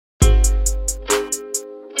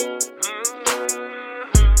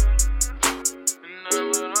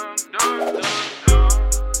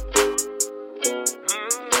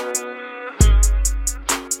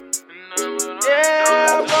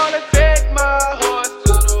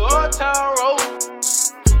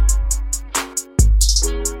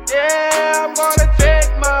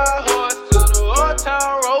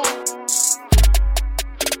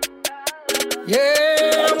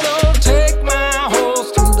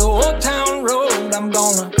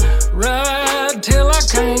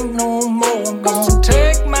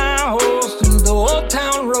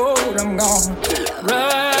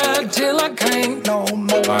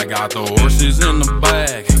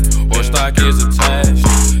attached.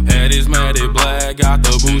 Head is matted black, got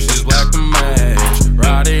the bushes black to match.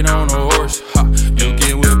 Riding on a horse, ha, you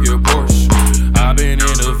can whip your Porsche. I been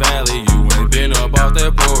in the valley, you ain't been up off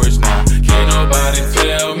that porch. Now, can't nobody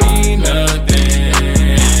tell me nothing.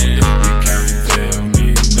 You can't tell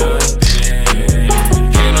me nothing.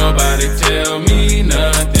 Can't nobody tell me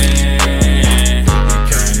nothing. You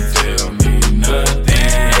can't tell me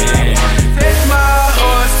nothing. Take my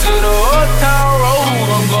horse to the old town road.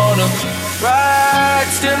 I'm gonna ride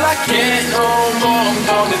till I can't no more. I'm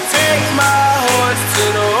gonna take my horse to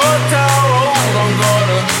the old town road. I'm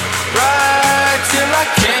gonna ride till I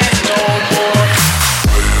can't no more.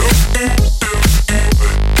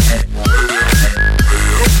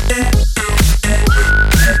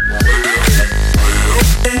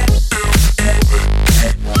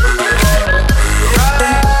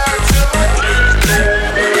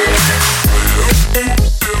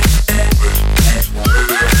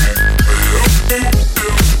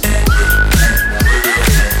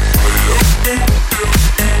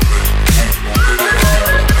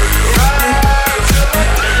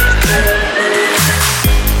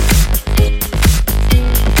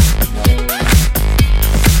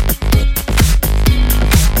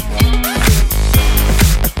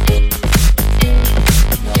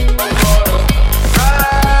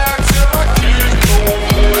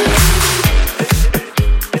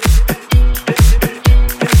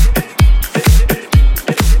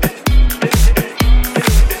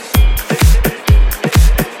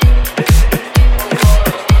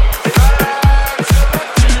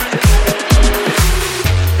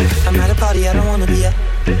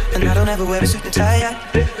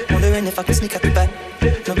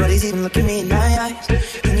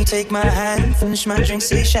 Finish my drink,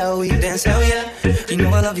 say shall we dance? Hell yeah. You know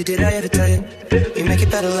I love you, did I ever tell you? You make it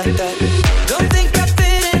better like that. Don't think I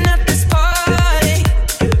fit in at this party.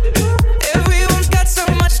 Everyone's got so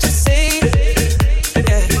much to say.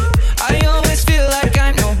 Yeah. I always feel like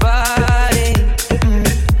I'm nobody.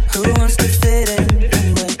 Who wants to fit in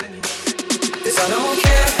anyway? 'Cause I don't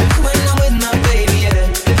care when I'm with my baby,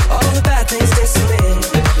 yeah. All the bad things disappear.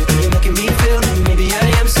 You're making me feel like maybe I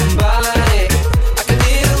am somebody.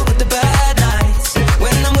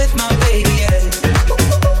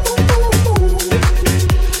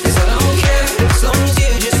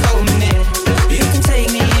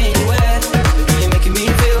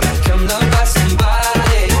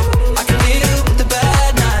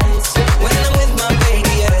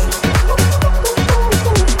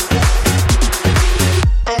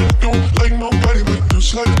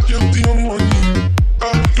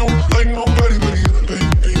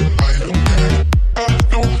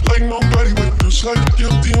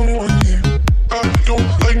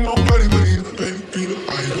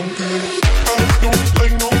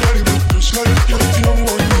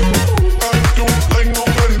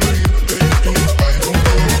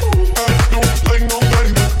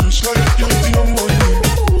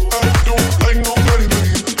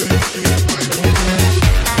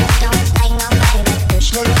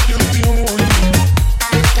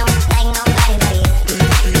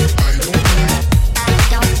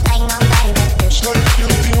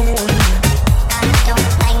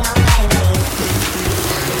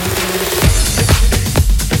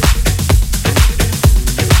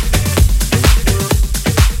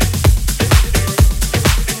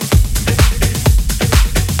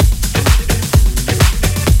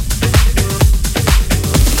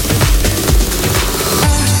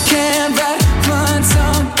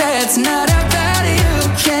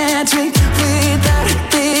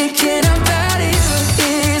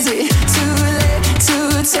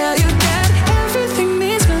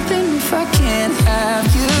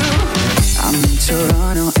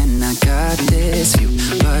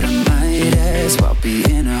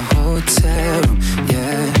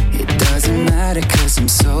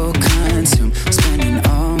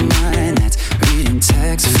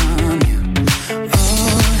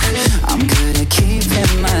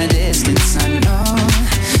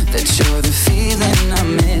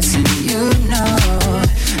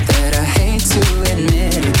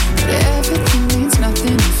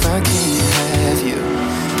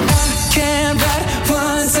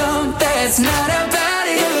 It's not about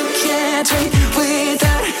you, can't treat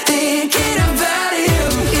without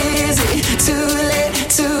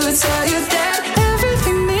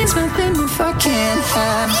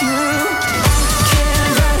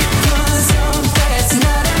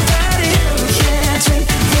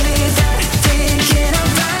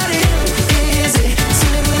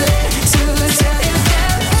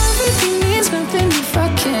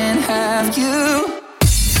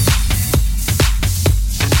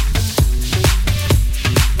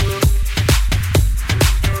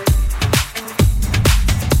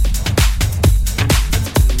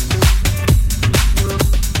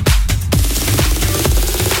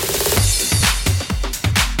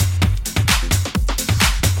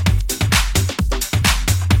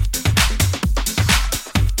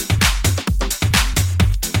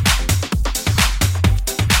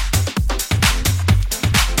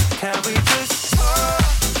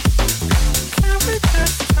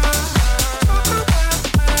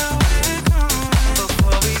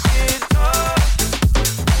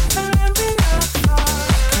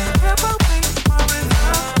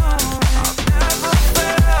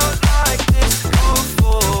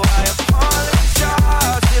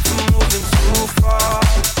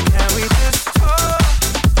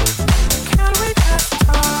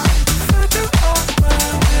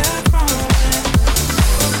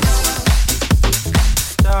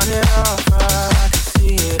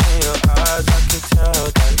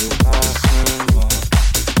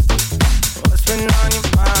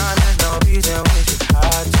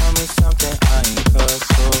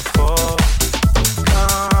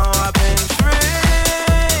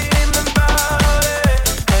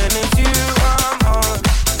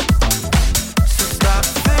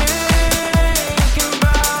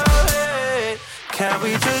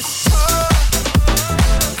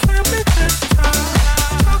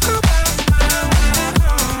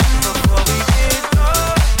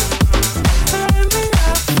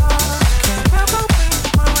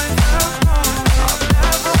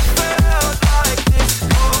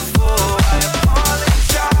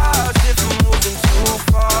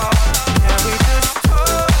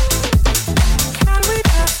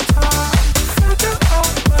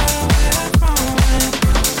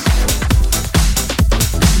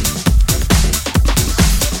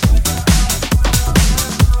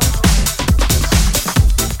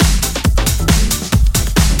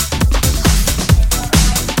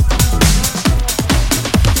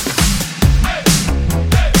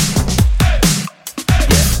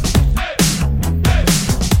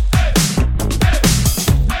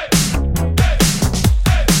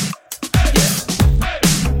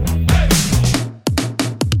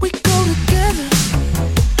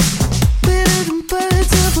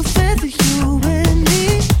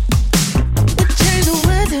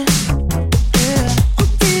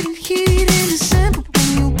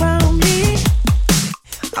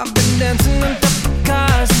dancing on top of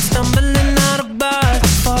cars and stumbling out of bars.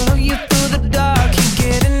 I follow you through the dark, can't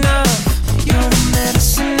get enough. You're the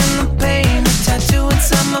medicine and the pain, a tattoo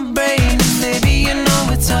inside my brain, and baby you know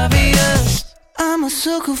it's obvious. I'm a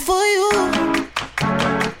sucker for you.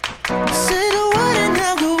 Say the word and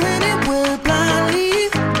I'll go anywhere blindly.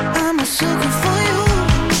 I'm a sucker for you.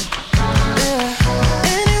 Yeah.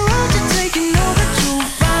 Any road you're taking over to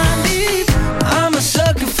find me. I'm a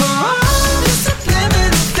sucker for all the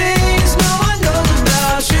subliminal things no one knows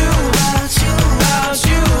about you. About you, about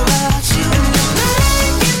you, about you. And you're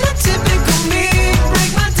making my typical me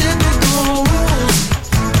break my typical rules.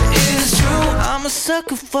 It's true, I'm a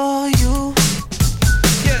sucker for you.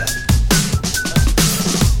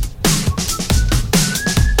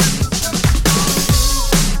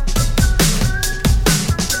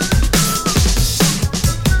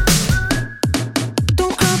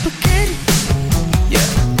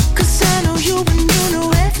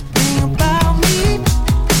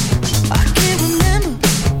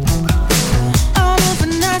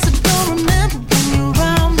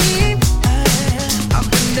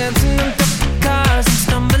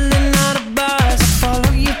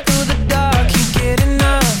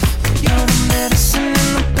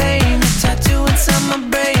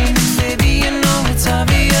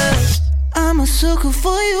 Sucker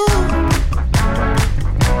for you.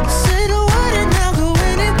 Say the word and I'll go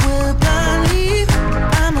anywhere blindly.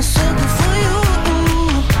 I'm a sucker for you.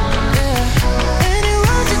 Yeah. Any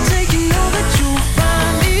road you're taking over to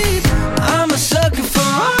find me. I'm a sucker for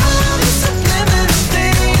all the subliminal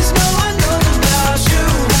things no one knows about you.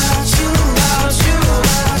 About you, about you,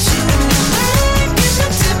 about you. And you're making the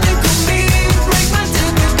typical me break my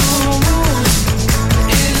typical rules.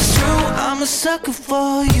 It's true, I'm a sucker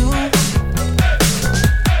for you.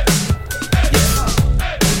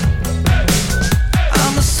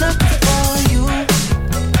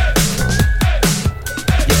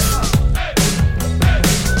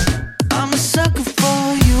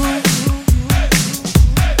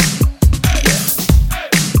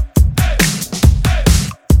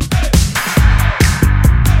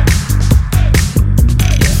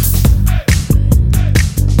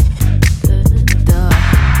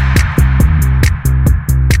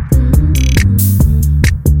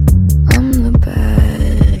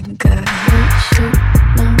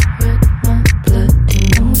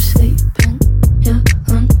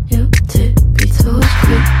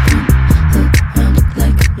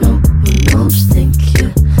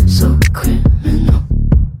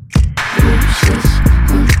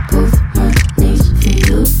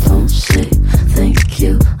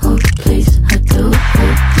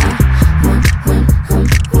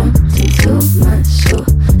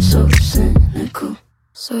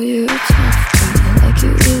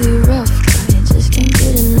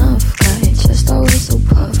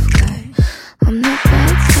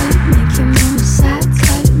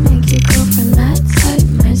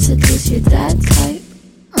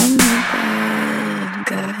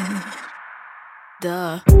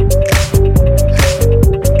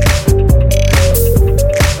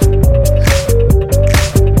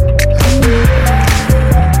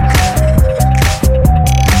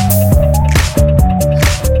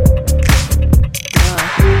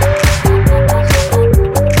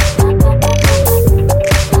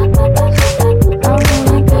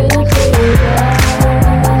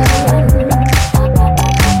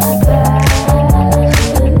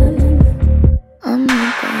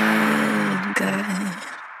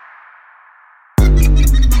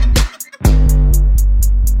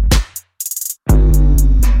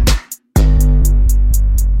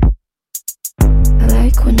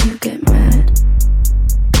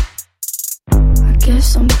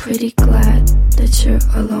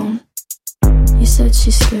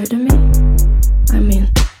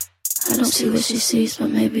 But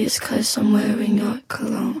maybe it's 'cause I'm wearing your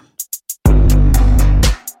cologne. I'm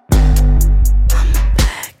a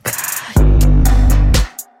bad guy.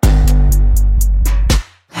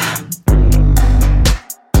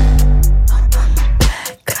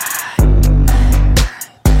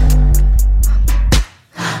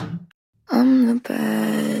 I'm the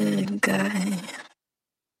bad guy.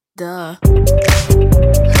 Duh.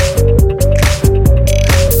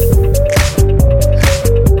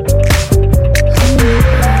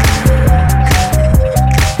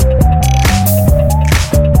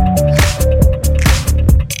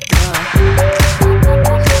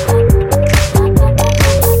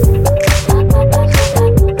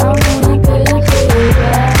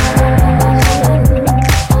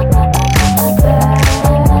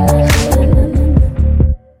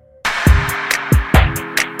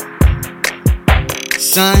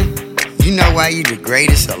 You know why you the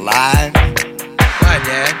greatest alive? Why,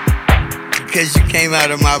 Dad? Because you came out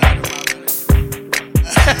of my...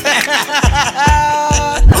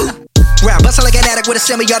 Rap bustle like an addict with a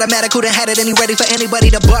semi-automatic. Who done had it and he ready for anybody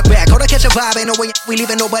to buck back. Hold on, catch a vibe, ain't no way we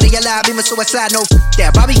leaving nobody alive. Even suicide, no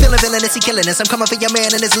that. Bobby feeling villainous, he killing us. I'm coming for your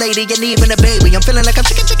man and his lady, and even a baby. I'm feeling like I'm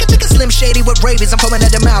chicken, Slim Shady with rabies. I'm foaming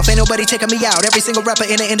at the mouth, ain't nobody taking me out. Every single rapper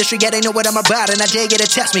in the industry, yeah, they know what I'm about. And I dare you to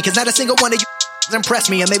test me, cause not a single one of you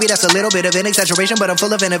impress me. And maybe that's a little bit of an exaggeration, but I'm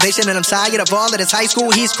full of innovation. And I'm tired of all of this high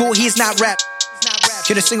school. He's cool, he's not rap.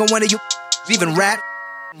 Can a single one of you even rap?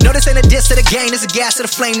 No, this ain't a diss to the game, this is gas to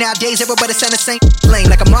the flame. Nowadays, everybody sound the same flame.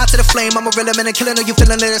 Like I'm on to the flame, I'm a real man and killing. Know you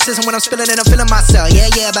feeling lyricism when I'm spilling it, I'm feeling myself.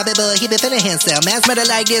 Yeah, Bobby Bull, he been feeling himself. Man's murder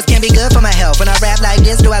like this can't be good for my health. When I rap like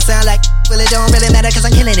this, do I sound like? Well, it don't really matter cause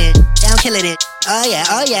I'm killing it. Yeah, I'm killing it. Oh yeah,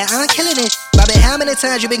 I'm killing it. Bobby, how many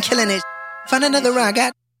times you been killing it? Find another rhyme,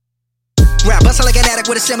 got rap bustle like an addict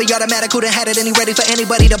with a semi-automatic. Who done had it and he ready for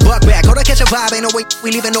anybody to buck back. Hold on, catch a vibe, ain't no way we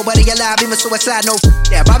leaving nobody alive. Even suicide, no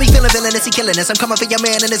yeah. Bobby feeling villainous, he killing us. I'm coming for your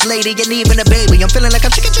man and his lady, and even a baby. I'm feeling like I'm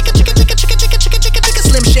chicken,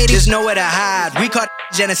 Slim Shady. There's nowhere to hide. We caught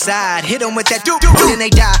genocide. Hit them with that then they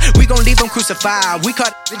die. We gon' leave them crucified. We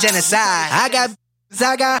caught genocide. I got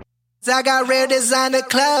rare designer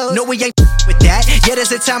clothes. No, we ain't with that. Yeah, there's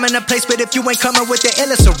a time and a place, but if you ain't coming with the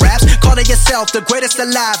illest of raps, calling yourself the greatest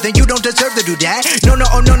alive, then you don't deserve to do that. No,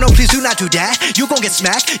 please do not do that. You gon' get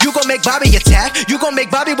smacked. You gon' make Bobby attack. You gon' make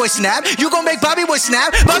Bobby Boy snap. You gon' make Bobby Boy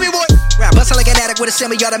snap. Bobby Boy rap bustle like an addict with a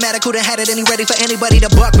semi-automatic. Who done had it and he ready for anybody to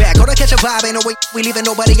buck back. Hold on, catch a vibe, ain't no way we leaving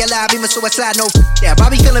nobody alive. Even suicide, no yeah.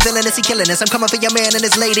 Bobby feeling villainous, he killing us. I'm coming for your man and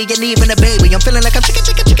his lady, and even a baby. I'm feeling like I'm chicken,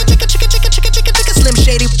 Slim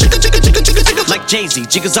Shady. Like Jay-Z,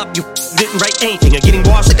 jiggers up, you didn't write anything. Or getting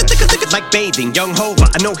washed like bathing. Young Hova,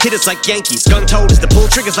 I know hitters like Yankees. Gun toters, the pull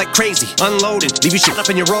triggers like crazy. Unloaded, leave you shit up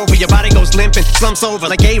in your Rover. Your body goes limping, slumps over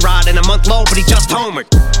like A-Rod in a month low, but he just homered.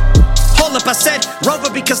 Hold up, I said Rover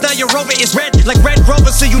because now your Rover is red like Red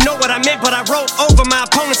Rover, so you know what I meant. But I wrote over my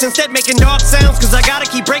opponents instead, making dark sounds, cause I gotta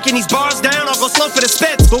keep breaking these bars down. I'll go slow for the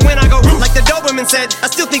speds, but when I go like the Doberman said, I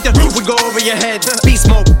still think the roof would go over your head. Beast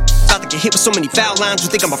mode, about to get hit with so many foul lines. You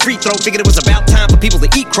think I'm a free throw, figured it was about time for people to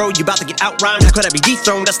eat crow. You about to get outrhymed, how could I be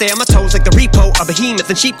dethroned? I stay on my toes like the repo, a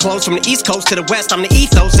behemoth in sheep clothes. From the east coast to the west, I'm the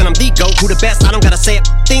ethos and I'm the GOAT. Who the best? I don't gotta say a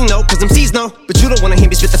thing though, cause MCs know. But you don't wanna hear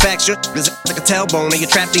me spit the facts, you're like a tailbone, or you're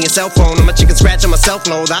trapped in your cell phone. I'm a chicken scratch on my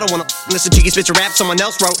self-load. I don't wanna listen to you spit your rap someone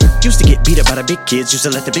else wrote. Used to get beat up by the big kids, used to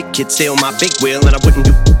let the big kids steal my big wheel, and I wouldn't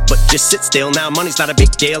do but just sit still. Now money's not a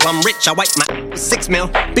big deal, I'm rich, I wipe my 6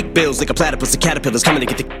 mil. Big bills like a platypus, the caterpillars coming to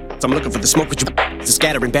get the so I'm looking for the smoke with you to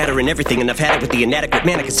scatter and batter and everything. And I've had it with the inadequate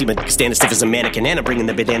man. I can see my stand as stiff as a mannequin. And I'm bringing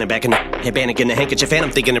the bandana back and the headband in the handkerchief. And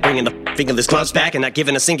I'm thinking of bringing the fingerless gloves back and not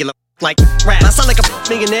giving a singular like rap. I sound like a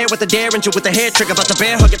millionaire with a derringer with a hair trigger, about the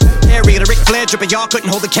bear hugging area. The Ric Flair dripping, y'all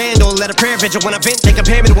couldn't hold a candle. Let a prayer vigil when I vent. They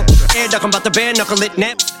compare me to a air duck. I'm about the bare knuckle lit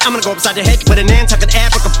nap. I'm gonna go upside your head with an Nantucket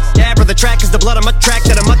abracadabra. The track is the blood I'm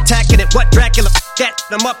attracted. I'm attacking it. What Dracula? That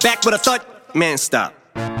I'm up back with a thud. Man, stop.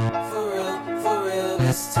 For real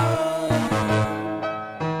this time.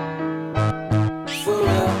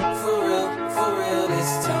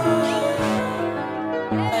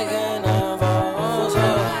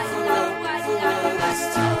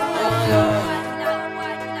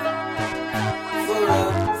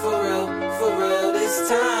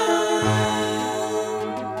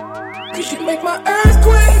 Make my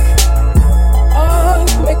earthquake, oh,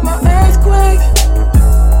 you make my earthquake.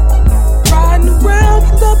 Riding around,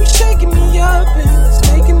 your love be shaking me up and it's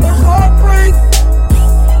making my heart break.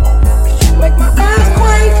 You make my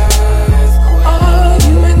earthquake, oh,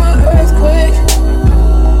 you make my earthquake.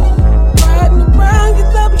 Riding around, your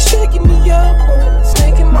love be shaking me up and it's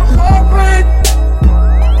making my heart break.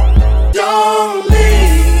 Don't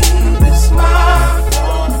leave, it's my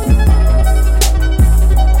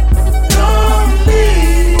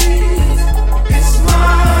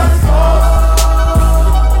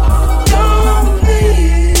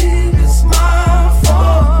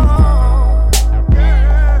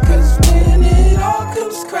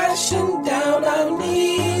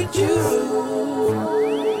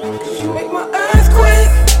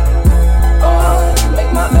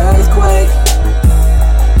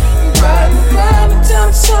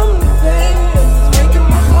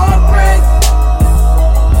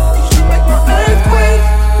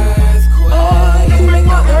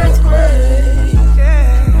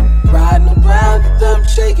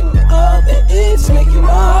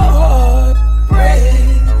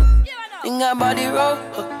body roll,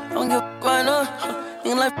 don't give a right now.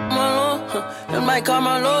 Nigga like my lord, that might call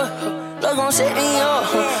my lord. Love gon' set me up,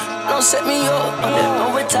 don't set me up.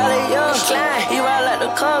 Don't retaliate,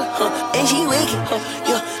 come, and she wicked,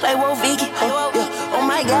 yeah, like Wolf Vicky, yeah. Oh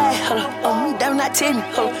my God, on me, damn not tell me,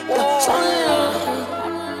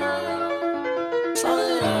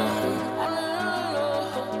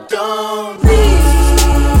 Don't leave,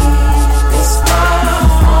 it's my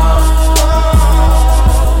fault.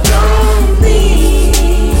 Don't leave,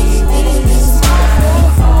 it's my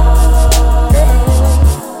fault.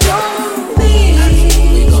 Don't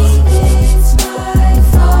leave, it's my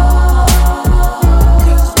fault.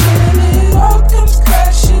 'Cause when it all comes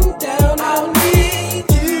crashing down, I'll need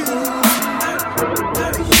you.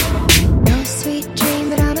 No sweet dream,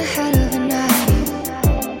 but I'm ahead of the night.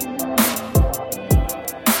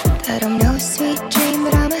 That I'm no sweet dream,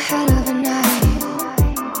 but I'm ahead of the night.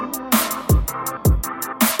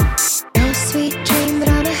 No sweet dream, but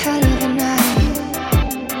I'm ahead of the night.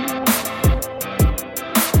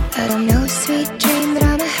 That I'm no sweet dream, but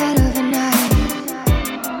I'm ahead of the night.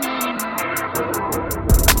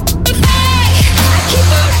 I keep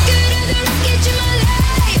a record of the wreckage in my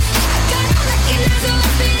life. Gotta recognize all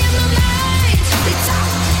I've been in my mind. They talk,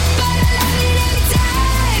 but I love it every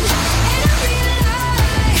time. And I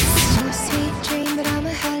realize no sweet dream, but I'm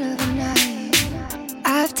ahead of the night.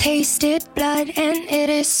 I've tasted blood and it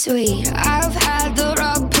is sweet. I've had the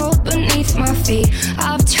rug pulled beneath my feet.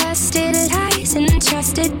 I've trusted lies and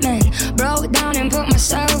trusted men. Broke down and put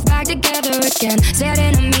myself back together again. Stared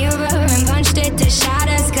in a mirror and punched it to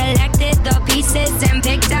shatters. Collected the pieces and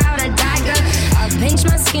picked out a dagger. I pinched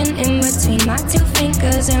my skin in between my two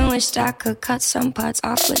fingers and wished I could cut some parts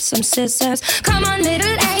off with some scissors. Come on,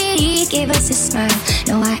 little lady, give us a smile.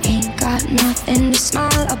 No, I ain't got nothing to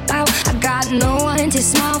smile about. I got no one to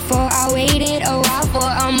smile for. I waited a while for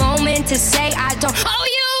a moment to say I don't owe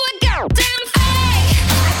you a goddamn thing.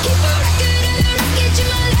 I keep a record of the wreckage in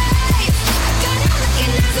my life. Gotta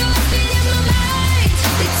recognize all I've been in my mind.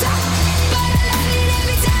 They talk, but I love it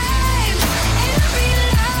every time. And I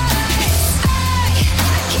realize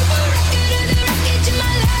I keep a record of the wreckage in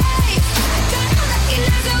my life. Gotta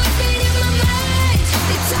recognize all I've been in my mind.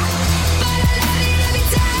 They talk, but I love it every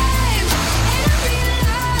time. And I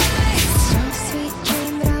realize no sweet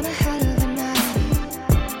dream, but I'm ahead of the night.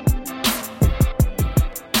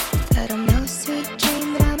 That I'm no sweet dream,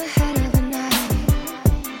 but I'm ahead of the night.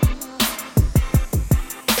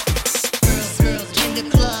 Girls in the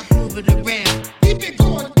club, move it around. Keep it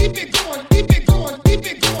going, keep it going, keep it going, keep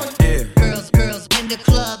it going. Yeah. Girls in the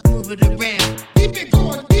club, move it around. Keep it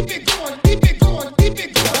going, keep it going, keep it going, keep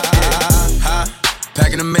it going.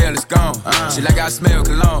 Packing the mail, it's gone. She like I smell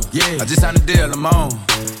cologne. Yeah. I just signed a deal, I'm on.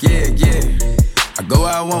 Yeah. I go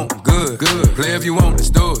where I want, good. Play if you want, let's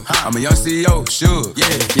do it. I'm a young CEO, sure. Yeah.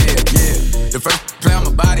 The first play on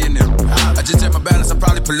my body in them. I just check my balance, I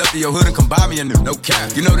probably pull up to your hood and come buy me in them. No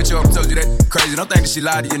cap. You know that your told you that crazy, don't think that she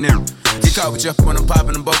lied to you in them. Get caught with you when I'm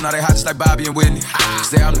popping them both, now they hot just like Bobby and Whitney.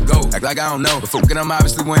 Say I'm the GOAT, act like I don't know, but fucking I'm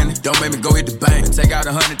obviously winning. Don't make me go hit the bank and take out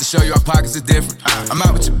 100 to show you our pockets is different. I'm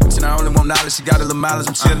out with your bitch and I only want knowledge, she got a little mileage,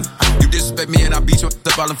 I'm chillin'. You disrespect me and I beat you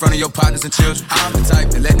up all in front of your partners and children. I'm the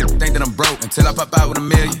type that let them think that I'm broke until I pop out with $1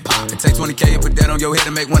 million. And take 20K and put that on your head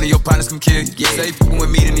and make one of your partners come kill you. Say you fucking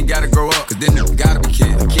with me, then he gotta grow up, cause then you gotta be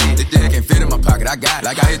kid. The dick can't fit in my pocket, I got it,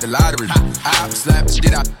 like I hit the lottery. I slap the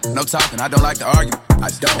shit out, no talking, I don't like to argue. I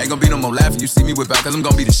don't. Ain't gonna be no more laughing, you see me whip out, cause I'm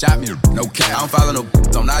gonna be the shot mirror. No cap. I don't follow no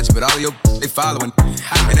on IG, but all of your they following.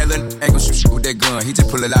 And that little ain't gon' shoot with that gun, he just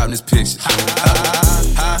pull it out in his pictures.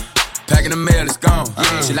 Packing the mail, it's gone.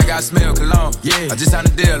 She like I smell cologne. I just signed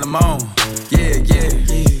a deal, I'm on. Yeah.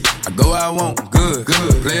 I go where I want, good.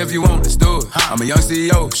 Play if you want, let's do it. I'm a young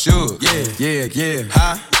CEO, sure. Yeah.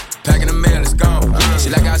 Packing the mail, it's gone. She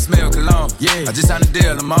like I smell cologne. I just signed a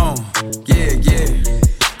deal, I'm on. Yeah.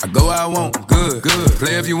 I go where I want, good.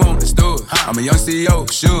 Play if you want, let's do it. I'm a young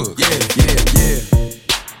CEO, sure. Yeah.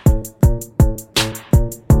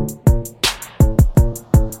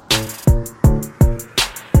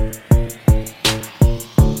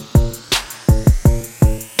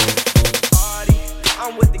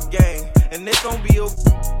 I'm with the gang, and it's gon' be a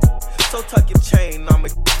so tuck your chain. I'm a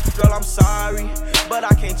girl, I'm sorry, but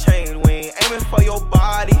I can't change. We ain't aiming for your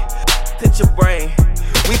body, hit your brain.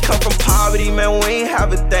 We come from poverty, man, we ain't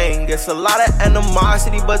have a thing. It's a lot of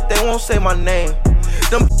animosity, but they won't say my name.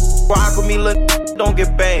 Them rock with me, don't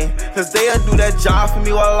get banged, cause they'll do that job for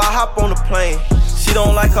me while I hop on the plane. She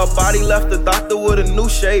don't like her body, left the doctor with a new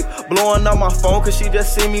shape. Blowing up my phone cause she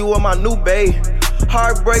just see me with my new babe.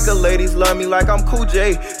 Heartbreaker, ladies love me like I'm Cool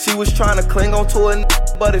J. She was trying to cling on to a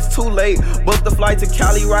but it's too late. Booked the flight to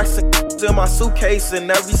Cali, rocks and in my suitcase. And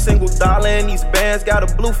every single dollar in these bands got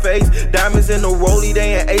a blue face. Diamonds in the rollie,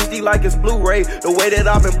 they in HD like it's Blu-ray. The way that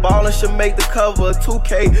I've been ballin' should make the cover of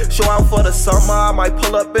 2K. Show out for the summer, I might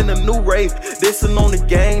pull up in a new rave. Dissin' on the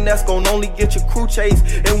gang, that's gon' only get your crew chase.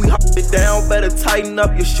 And we hop it down, better tighten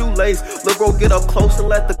up your shoelace. Look, bro, get up close and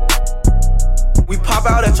let the we pop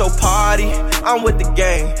out at your party, I'm with the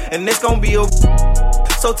gang, and it's gon' be a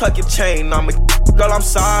so tuck your chain, I'm a girl, I'm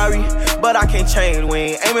sorry, but I can't change. We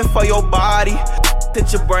ain't aiming for your body,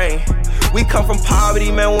 hit your brain. We come from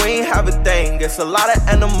poverty, man, we ain't have a thing. It's a lot of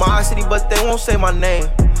animosity, but they won't say my name.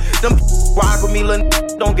 Them rock with me, little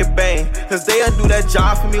don't get banged, cause they'll do that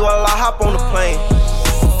job for me while I hop on the plane.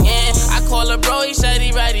 Yeah, I call her bro, he said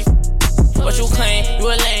he ready. What you claim, you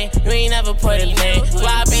a lame, you ain't never put a name. So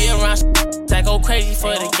I be around that go crazy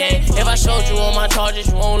for the game. If I showed you all my charges,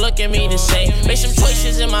 you won't look at me the same. Made some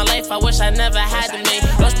choices in my life I wish I never had to make.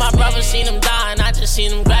 Lost my brother, seen him die, and I just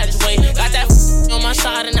seen him graduate. Got that on my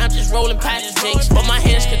side, and I'm just rolling past the jakes. But my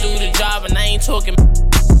hands could do the job, and I ain't talking.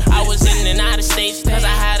 I was in and out of states, cause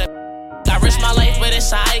I had a I risked my life, but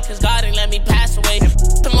it's alright, cause God ain't let me pass away.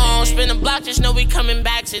 Tomorrow, spin the block, just know we coming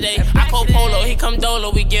back today. I call Polo, he come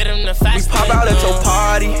Dolo, we get him the fast. We pop out at your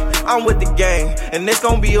party, I'm with the gang, and it's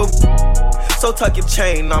gon' be a so tuck your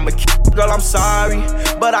chain. I'm a girl, I'm sorry,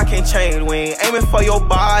 but I can't change. We ain't aiming for your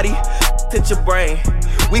body, hit your brain.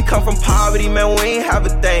 We come from poverty, man, we ain't have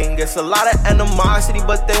a thing. It's a lot of animosity,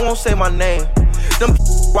 but they won't say my name. Them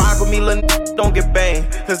rock with me, little don't get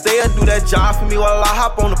banged, cause they'll do that job for me while I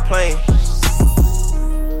hop on the plane.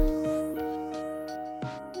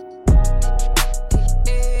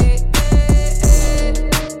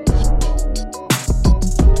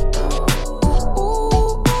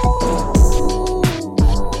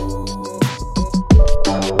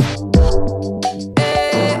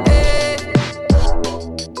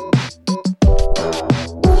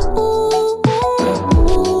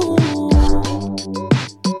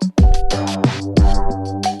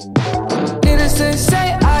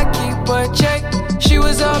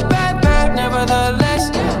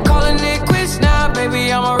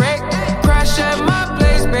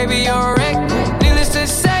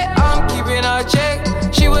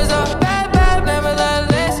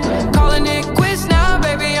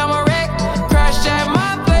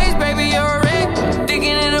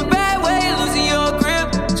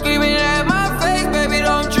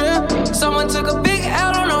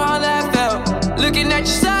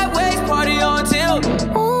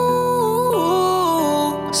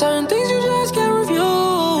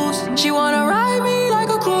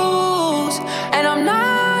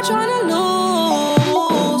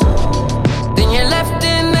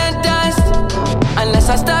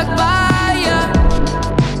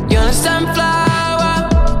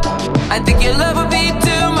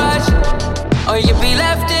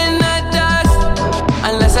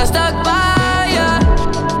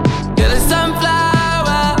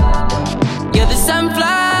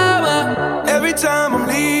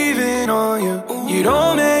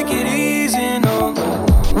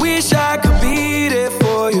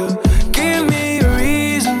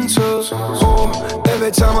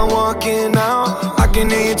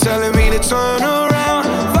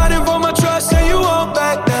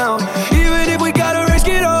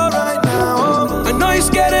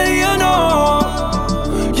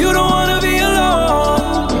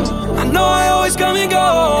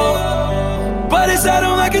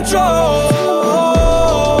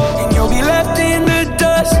 And you'll be left in the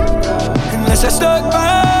dust unless I stuck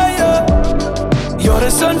by you. You're the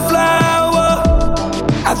sunflower.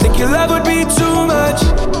 I think your love would be too much,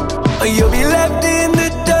 or you'll be left in the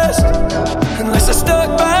dust unless I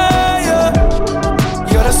stuck by you.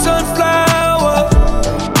 You're the sunflower.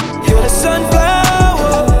 You're the sunflower.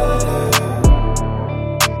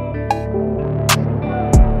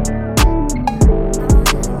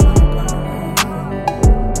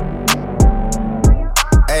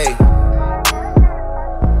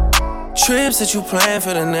 Trips that you plan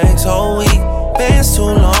for the next whole week. Bands too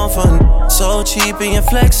long for so cheap and your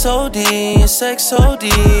flex OD and sex OD.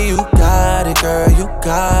 You got it, girl, you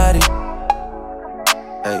got it.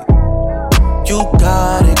 Hey, you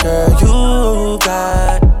got it, girl, you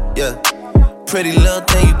got it. Yeah, pretty little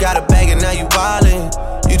thing, you got a bag and now you wildin'.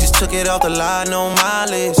 You just took it off the line, no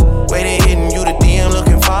mileage. Waiting, hitting you the DM,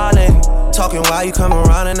 looking falling. Talking while you come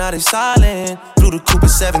around and now they silent. Flew the Cooper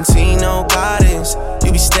 17, no guidance.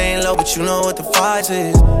 You be staying low, but you know what the fight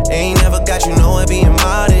is. Ain't never got you know it being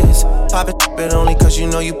modest. Poppin' it only cause you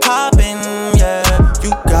know you poppin', yeah. You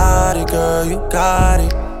got it, girl, you got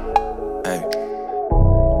it. Hey.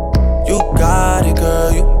 got it,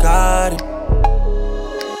 girl, you got it.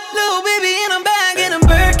 Little baby and I'm back in a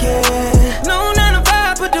Birkin. No 9 to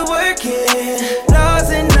 5, put the work in. Laws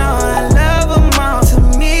and all, I love them all.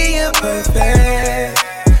 To me, you're perfect.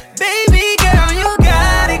 Baby girl, you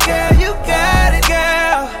got it, girl, you got it,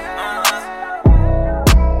 girl.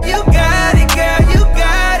 You got it, girl, you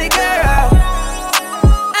got it, girl.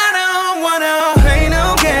 I don't wanna play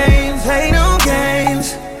no games,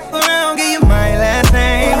 but I don't give you my last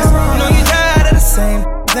name. You know you tired of the same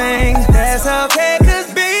thing. That's okay,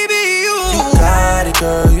 cause baby, you got it,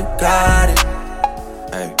 girl, you got it.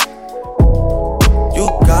 Hey. You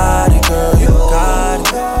got it, girl, you got it.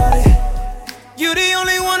 You the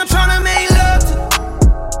only one I'm tryna make love to.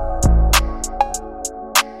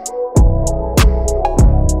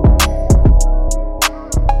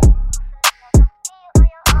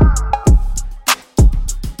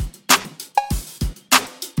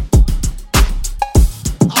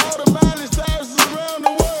 All the violent services around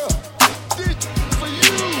the world. This for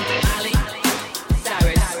you. Miley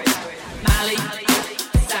Cyrus. Miley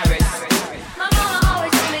Cyrus. My mama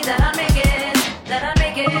always told me that I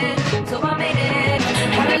make it, so I made it.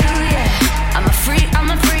 Hallelujah. I'm a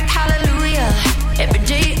freak, hallelujah. Every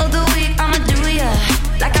day of the week, I'ma do ya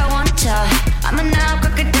like I want ya. I'm a now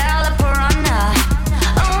crocodile, a piranha.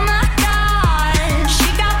 Oh my God, she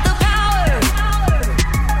got the power.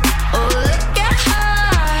 Oh, look at her,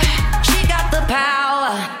 she got the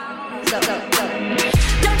power.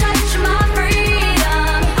 Don't touch my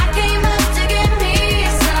freedom. I came up to get me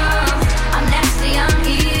some. I'm nasty, I'm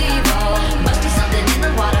evil. Must be something in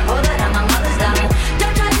the water, or that I'm my mother's daughter.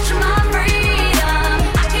 Don't touch my freedom.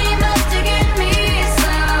 I came up to get me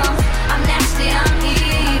some. I'm nasty, I'm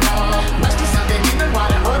evil. Must be something in the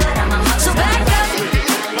water, or that I'm my mother's daughter. So back up.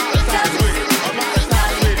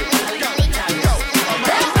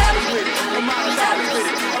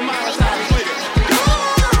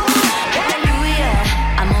 Hallelujah,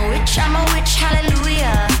 I'm a witch,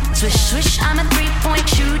 hallelujah. Swish, swish, I'm a 3-point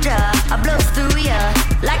shooter. I blow through ya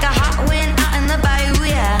like a hot wind out in the bayou,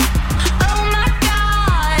 yeah. Oh my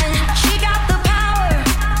God, she got the power.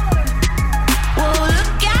 Whoa,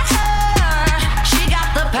 look at her, she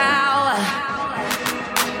got the power.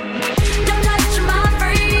 Don't touch my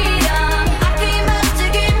freedom. I came up to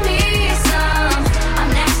get me some. I'm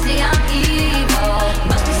nasty, I'm evil.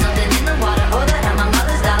 Must be something in the water, or that I'm my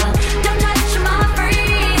mother's daughter. Don't touch my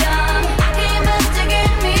freedom. I came up to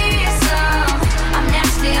get me some. I'm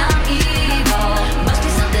nasty, I'm evil. Must be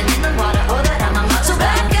something in the water, or that I'm my mother's daughter. So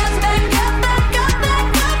back up, back up, back up,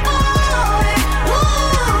 back up, boy. Woo.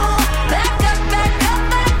 Back up, back up,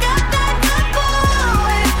 back up, back up,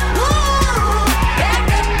 boy. Woo. Back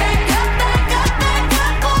up, back up, back up, back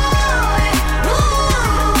up, boy. Woo.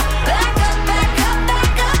 Back up, back up,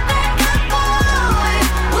 back up, back up, boy.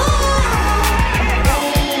 Woo.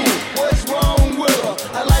 What's wrong with her?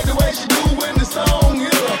 I like the way she do when the song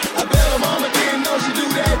hit her. I bet her mama didn't know she do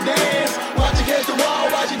that dance. Watch her catch the wall,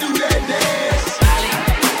 watch she do that dance.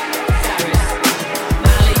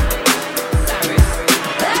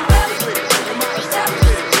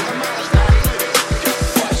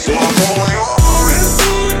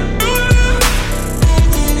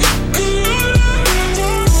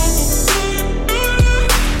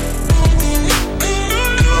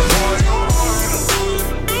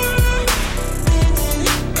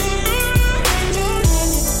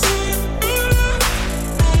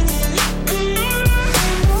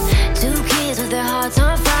 Two kids with their hearts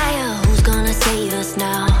on fire. Who's gonna save us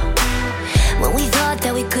now? When we thought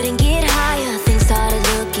that we couldn't get higher, things started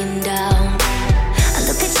looking down. I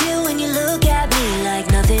look at you and you look at me like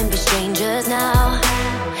nothing but strangers now.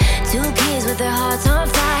 Two kids with their hearts on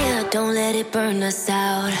fire. Don't let it burn us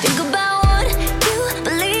out. Think about what you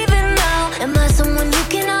believe in now. Am I someone you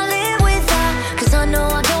cannot live without? 'Cause I know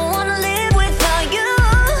I don't wanna live without you.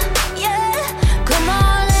 Yeah, come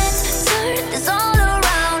on, let's turn this all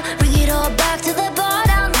around. Bring it all back to the bar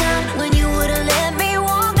downtown when you wouldn't let me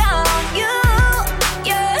walk out. You,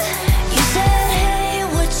 yeah, you said, hey,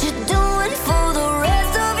 what you doing for the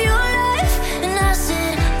rest of your life? And I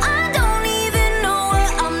said, I don't even know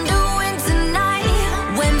what I'm doing tonight.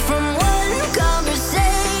 Went from one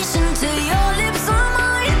conversation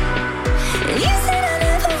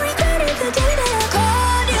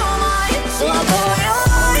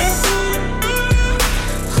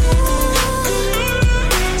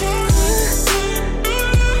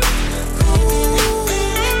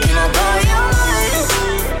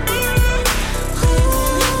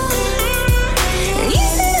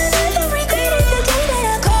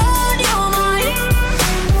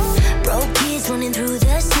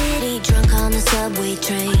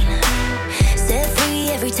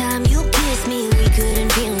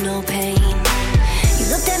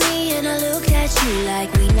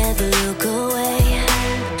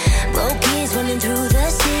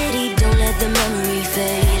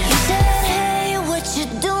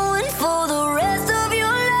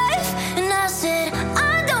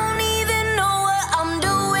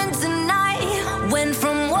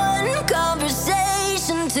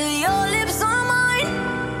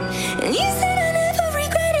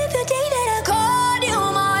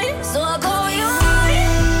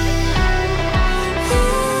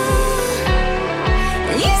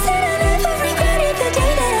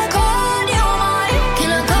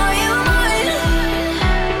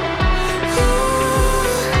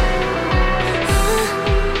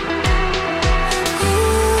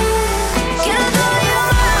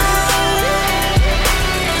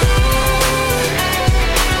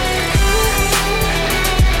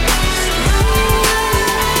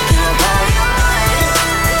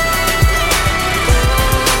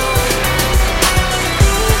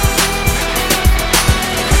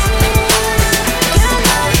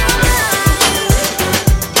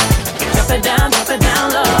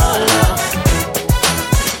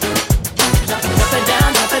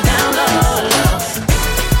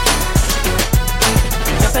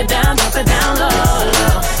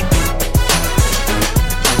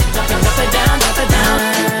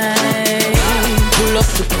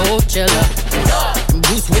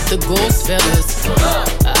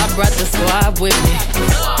brought the squad with me.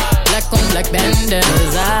 Black on black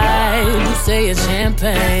bandanas, I do say it's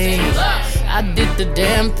champagne. I did the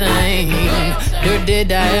damn thing. Dirty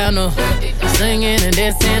Diana, singing and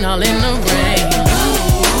dancing all in the rain.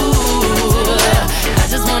 Ooh, I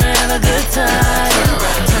just wanna have a good time.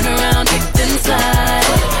 Turn around, kick inside,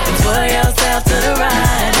 and twirl yourself to the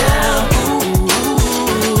right now.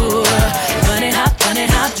 Ooh, bunny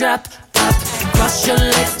hop, drop, pop. Cross your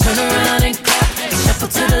legs, turn around and clap. Shuffle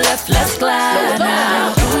to the left, let's glide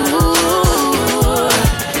now. Ooh,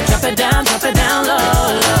 drop it down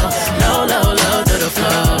low, low, low, low to the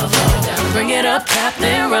floor. Bring it up, tap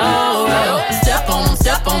then roll. Step on them,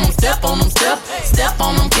 step on them, step on them, step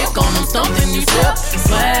on them, kick on them, something you step.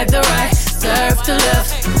 Swag the right, serve to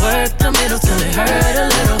left, work the middle till it hurt a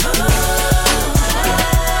little.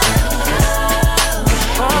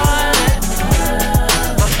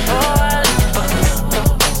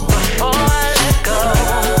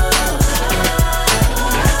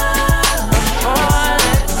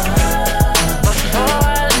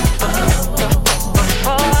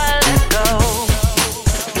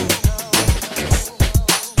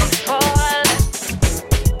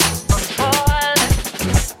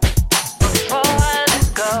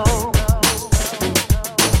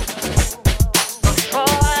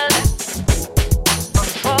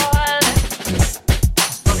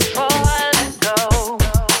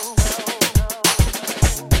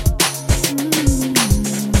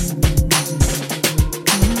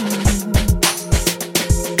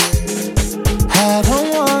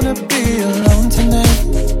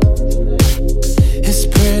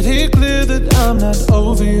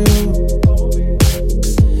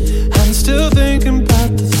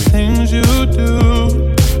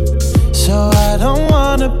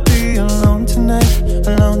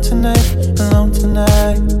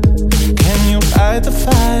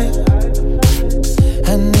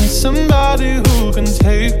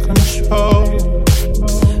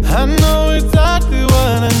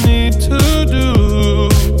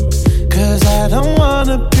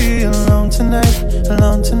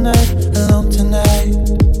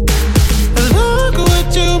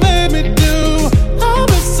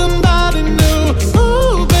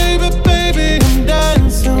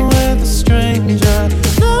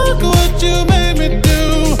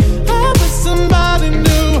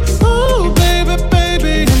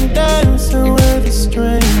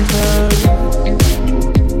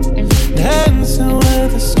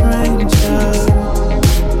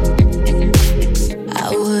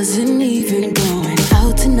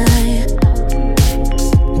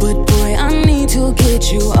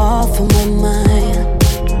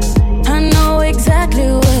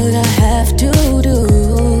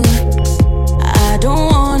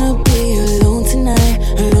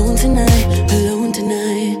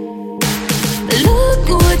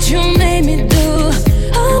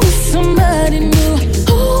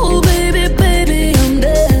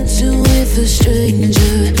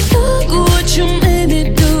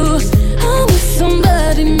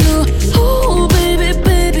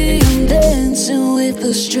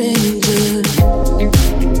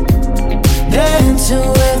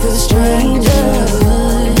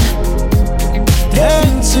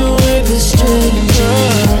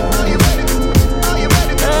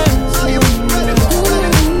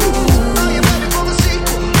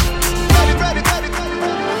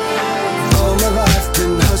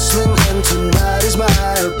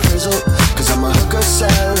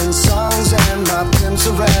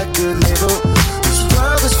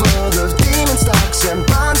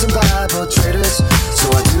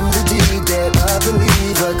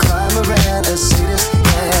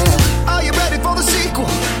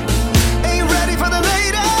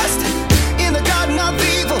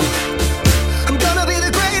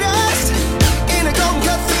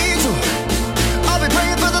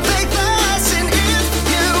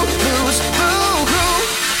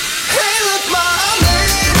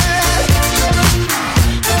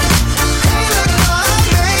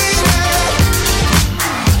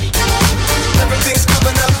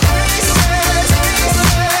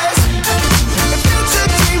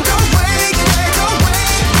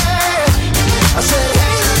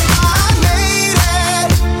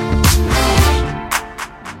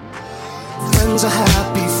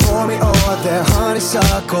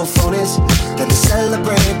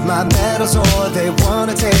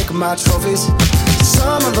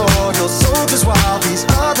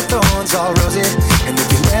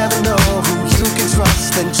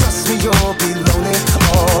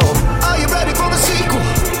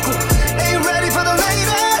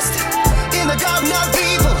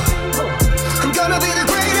 Gonna be the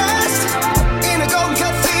greatest in a golden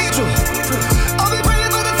cathedral. I'll be praying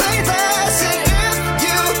for the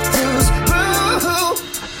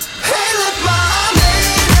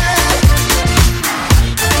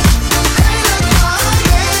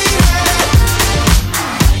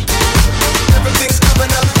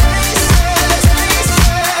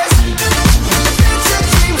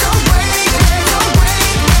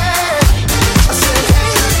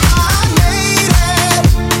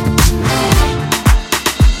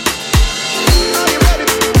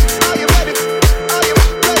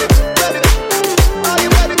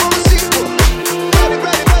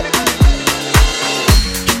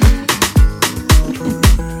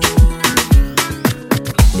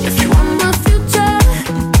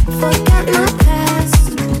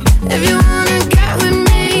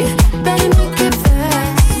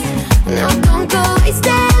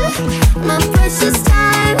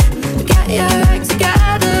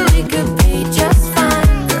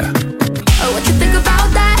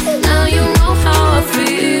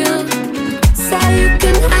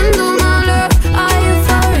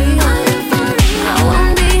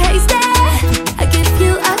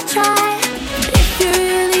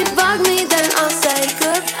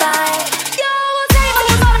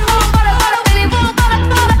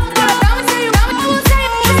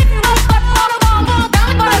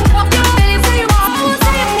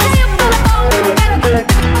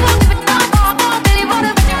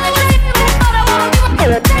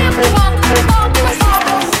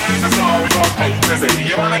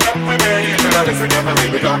Just never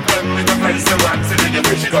leave it up. With the place of rocks and you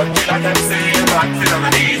wish you got me like I'm saying rocks on the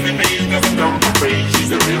knees. The beat doesn't come for free.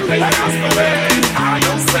 She's a real lady. Like Osprey, I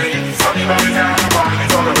don't say. Somebody down the bar,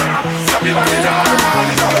 it's all around. Somebody down the bar,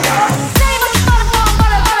 it's all around.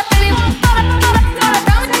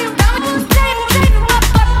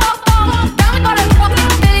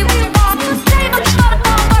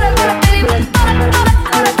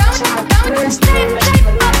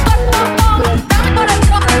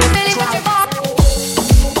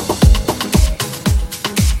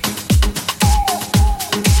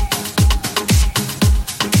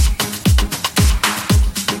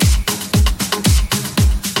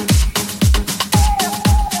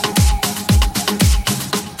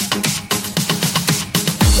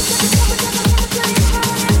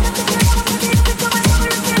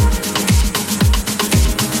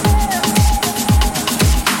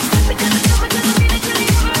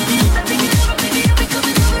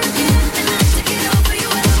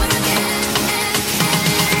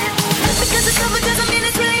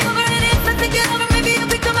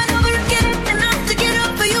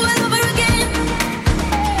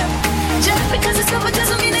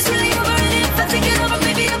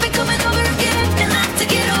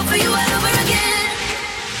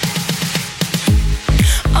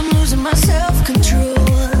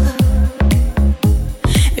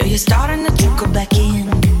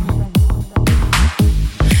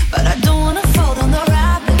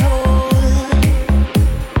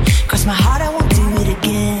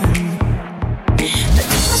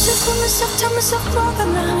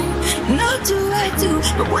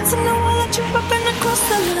 But once in a while I trip up and I cross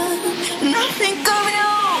the line.